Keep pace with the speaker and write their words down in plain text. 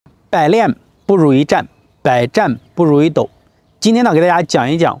百练不如一战，百战不如一抖。今天呢，给大家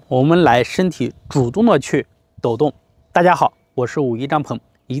讲一讲，我们来身体主动的去抖动。大家好，我是武医张鹏，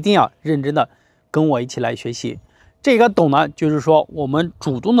一定要认真的跟我一起来学习。这个抖呢，就是说我们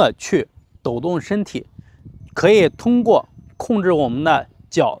主动的去抖动身体，可以通过控制我们的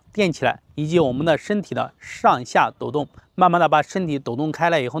脚垫起来，以及我们的身体的上下抖动，慢慢的把身体抖动开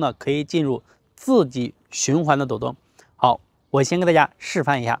了以后呢，可以进入自己循环的抖动。好，我先给大家示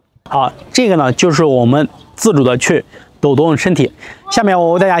范一下。好，这个呢就是我们自主的去抖动身体。下面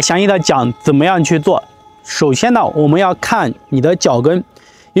我为大家详细的讲怎么样去做。首先呢，我们要看你的脚跟，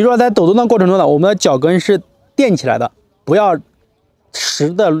也就是说在抖动的过程中呢，我们的脚跟是垫起来的，不要实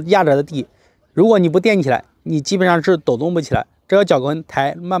的压着的地。如果你不垫起来，你基本上是抖动不起来。这个脚跟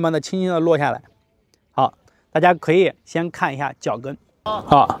抬，慢慢的、轻轻的落下来。好，大家可以先看一下脚跟。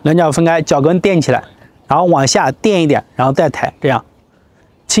好，两脚分开，脚跟垫起来，然后往下垫一点，然后再抬，这样。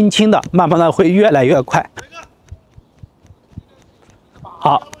轻轻的，慢慢的会越来越快。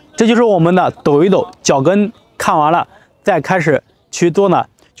好，这就是我们的抖一抖。脚跟看完了，再开始去做呢，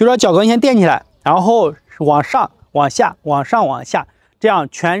就说脚跟先垫起来，然后往上、往下、往上、往下，这样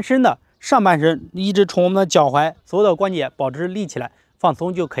全身的上半身一直从我们的脚踝所有的关节保持立起来，放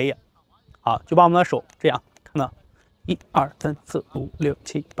松就可以。好，就把我们的手这样看到，1、2、3、4、5、6、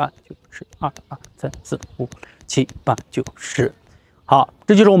7、8、9、10，2、2、3、4、5、7、8、9、10。好，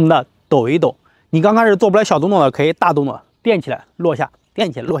这就是我们的抖一抖。你刚开始做不了小动作的，可以大动作，垫起来落下，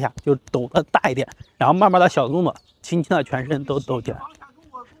垫起来落下，就抖的大一点，然后慢慢的小动作，轻轻的全身都抖起来。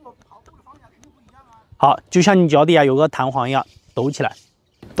好，就像你脚底下有个弹簧一样，抖起来。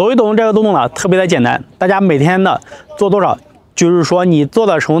抖一抖这个动作呢，特别的简单，大家每天的做多少，就是说你做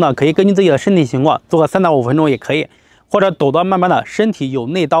的时候呢，可以根据自己的身体情况做个3到5分钟也可以，或者抖到慢慢的身体由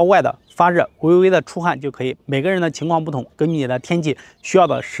内到外的发热，微微的出汗就可以。每个人的情况不同，根据你的天气需要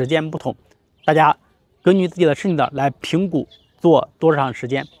的时间不同，大家根据自己的身体的来评估做多长时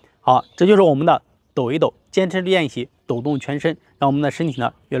间。好，这就是我们的抖一抖，坚持练习抖动全身，让我们的身体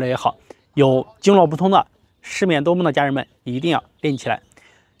呢越来越好。有经络不通的、失眠多梦的家人们一定要练起来。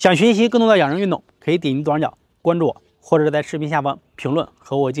想学习更多的养生运动，可以点击左上角关注我，或者在视频下方评论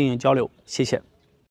和我进行交流。谢谢。